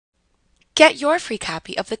Get your free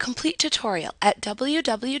copy of the complete tutorial at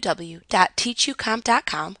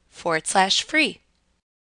www.teachucomp.com/free.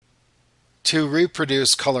 To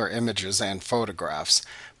reproduce color images and photographs,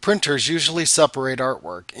 printers usually separate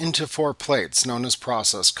artwork into 4 plates known as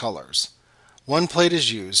process colors. One plate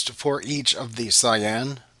is used for each of the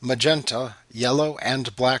cyan, magenta, yellow,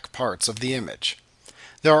 and black parts of the image.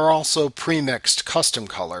 There are also pre-mixed custom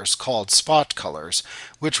colors called spot colors,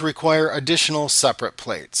 which require additional separate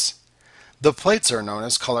plates. The plates are known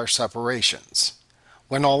as color separations.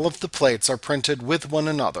 When all of the plates are printed with one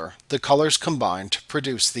another, the colors combine to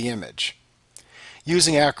produce the image.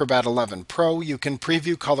 Using Acrobat 11 Pro, you can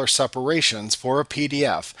preview color separations for a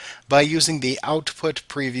PDF by using the Output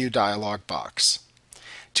Preview dialog box.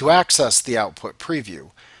 To access the Output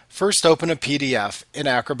Preview, first open a PDF in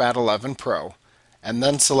Acrobat 11 Pro, and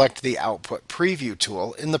then select the Output Preview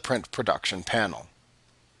tool in the Print Production panel.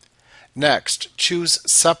 Next, choose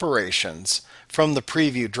Separations from the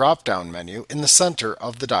Preview drop-down menu in the center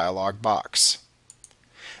of the dialog box.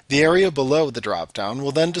 The area below the drop-down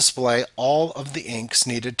will then display all of the inks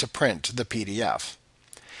needed to print the PDF.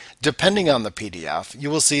 Depending on the PDF, you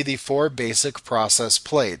will see the 4 basic process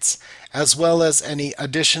plates, as well as any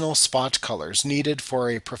additional spot colors needed for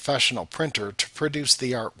a professional printer to produce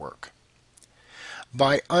the artwork.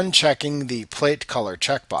 By unchecking the plate color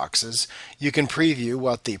checkboxes, you can preview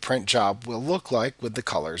what the print job will look like with the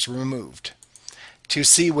colors removed. To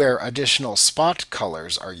see where additional spot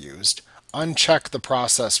colors are used, uncheck the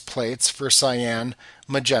process plates for cyan,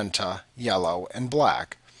 magenta, yellow, and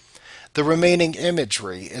black. The remaining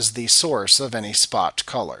imagery is the source of any spot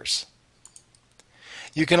colors.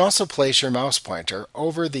 You can also place your mouse pointer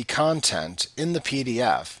over the content in the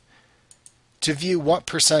PDF to view what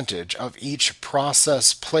percentage of each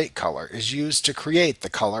process plate color is used to create the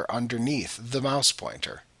color underneath the mouse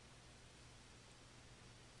pointer.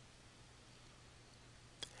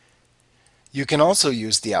 You can also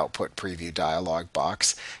use the Output Preview dialog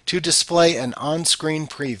box to display an on-screen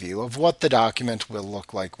preview of what the document will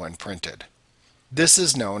look like when printed. This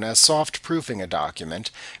is known as soft proofing a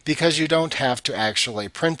document because you don't have to actually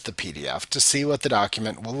print the PDF to see what the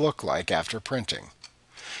document will look like after printing.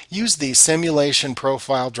 Use the Simulation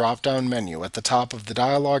Profile drop-down menu at the top of the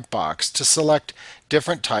dialog box to select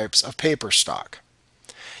different types of paper stock.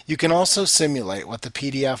 You can also simulate what the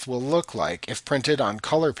PDF will look like if printed on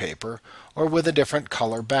color paper or with a different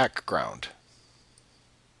color background.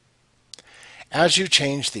 As you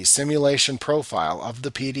change the simulation profile of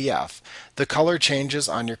the PDF, the color changes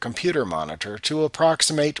on your computer monitor to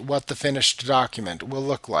approximate what the finished document will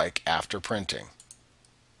look like after printing.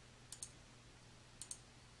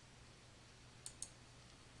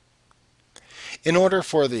 In order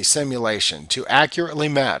for the simulation to accurately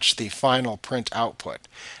match the final print output,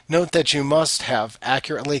 note that you must have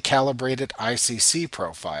accurately calibrated ICC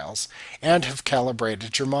profiles and have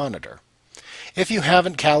calibrated your monitor. If you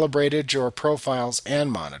haven't calibrated your profiles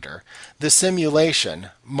and monitor, the simulation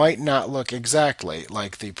might not look exactly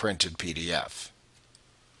like the printed PDF.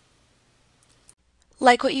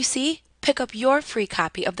 Like what you see? Pick up your free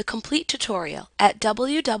copy of the complete tutorial at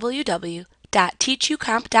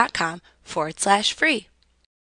www.teachucomp.com/free.